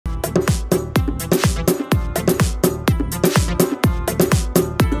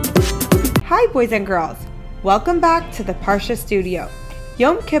boys and girls, welcome back to the Parsha Studio.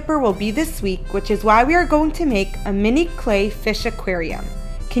 Yom Kippur will be this week, which is why we are going to make a mini clay fish aquarium.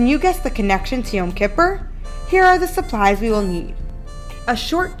 Can you guess the connection to Yom Kippur? Here are the supplies we will need. A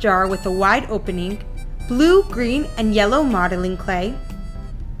short jar with a wide opening, blue, green, and yellow modeling clay,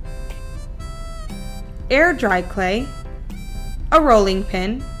 air dry clay, a rolling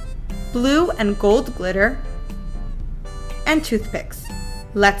pin, blue and gold glitter, and toothpicks.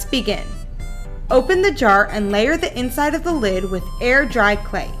 Let's begin. Open the jar and layer the inside of the lid with air dry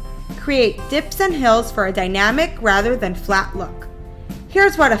clay. Create dips and hills for a dynamic rather than flat look.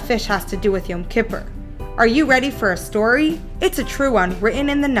 Here's what a fish has to do with Yom Kippur. Are you ready for a story? It's a true one written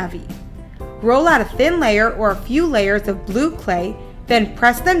in the Navi. Roll out a thin layer or a few layers of blue clay, then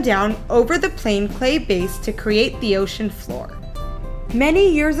press them down over the plain clay base to create the ocean floor. Many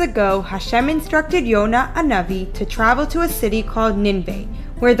years ago, Hashem instructed Yonah, a Navi, to travel to a city called Nineveh,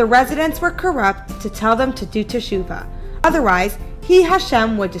 where the residents were corrupt, to tell them to do Teshuva. Otherwise, he,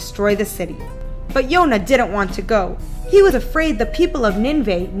 Hashem, would destroy the city. But Yonah didn't want to go. He was afraid the people of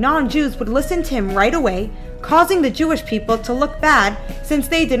Nineveh, non-Jews, would listen to him right away, causing the Jewish people to look bad since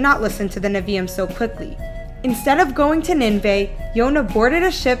they did not listen to the Nevi'im so quickly. Instead of going to Nineveh, Yonah boarded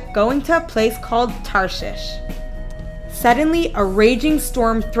a ship going to a place called Tarshish. Suddenly, a raging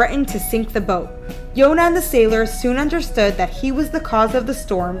storm threatened to sink the boat. Yonah and the sailors soon understood that he was the cause of the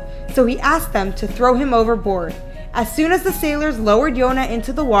storm, so he asked them to throw him overboard. As soon as the sailors lowered Yonah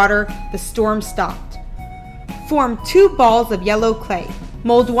into the water, the storm stopped. Form 2 balls of yellow clay.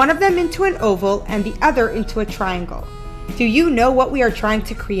 Mold one of them into an oval and the other into a triangle. Do you know what we are trying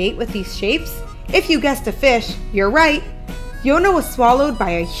to create with these shapes? If you guessed a fish, you're right. Yonah was swallowed by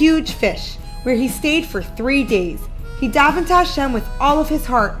a huge fish, where he stayed for 3 days. He davened to Hashem with all of his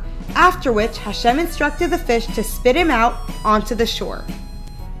heart, after which Hashem instructed the fish to spit him out onto the shore.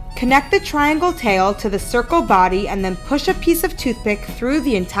 Connect the triangle tail to the circle body and then push a piece of toothpick through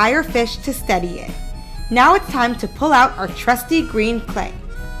the entire fish to steady it. Now it's time to pull out our trusty green clay.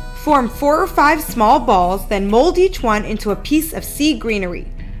 Form 4 or 5 small balls, then mold each one into a piece of sea greenery.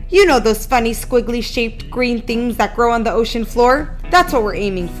 You know those funny squiggly shaped green things that grow on the ocean floor? That's what we're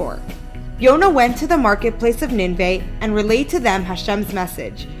aiming for. Yonah went to the marketplace of Nineveh and relayed to them Hashem's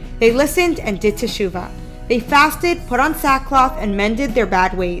message. They listened and did Teshuva. They fasted, put on sackcloth, and mended their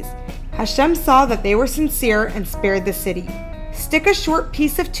bad ways. Hashem saw that they were sincere and spared the city. Stick a short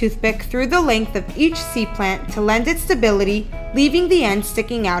piece of toothpick through the length of each sea plant to lend it stability, leaving the end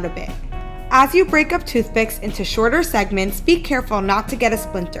sticking out a bit. As you break up toothpicks into shorter segments, be careful not to get a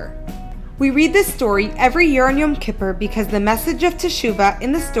splinter. We read this story every year on Yom Kippur because the message of Teshuva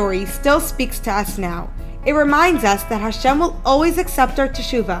in the story still speaks to us now. It reminds us that Hashem will always accept our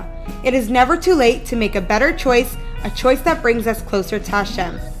Teshuva. It is never too late to make a better choice, a choice that brings us closer to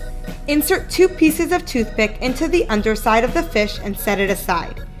Hashem. Insert 2 pieces of toothpick into the underside of the fish and set it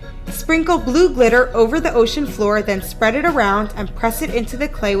aside. Sprinkle blue glitter over the ocean floor, then spread it around and press it into the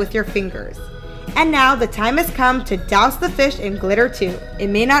clay with your fingers. And now the time has come to douse the fish in glitter too. It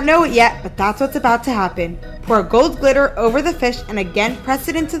may not know it yet, but that's what's about to happen. Pour gold glitter over the fish and again press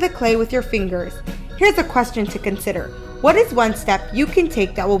it into the clay with your fingers. Here's a question to consider. What is one step you can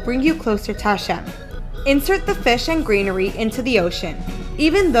take that will bring you closer to Hashem? Insert the fish and greenery into the ocean.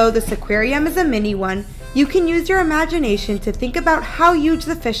 Even though this aquarium is a mini one, you can use your imagination to think about how huge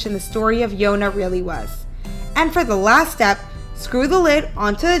the fish in the story of Yonah really was. And for the last step, screw the lid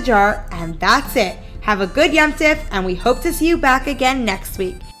onto the jar, and that's it. Have a good Yom Tif, and we hope to see you back again next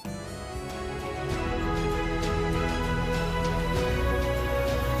week.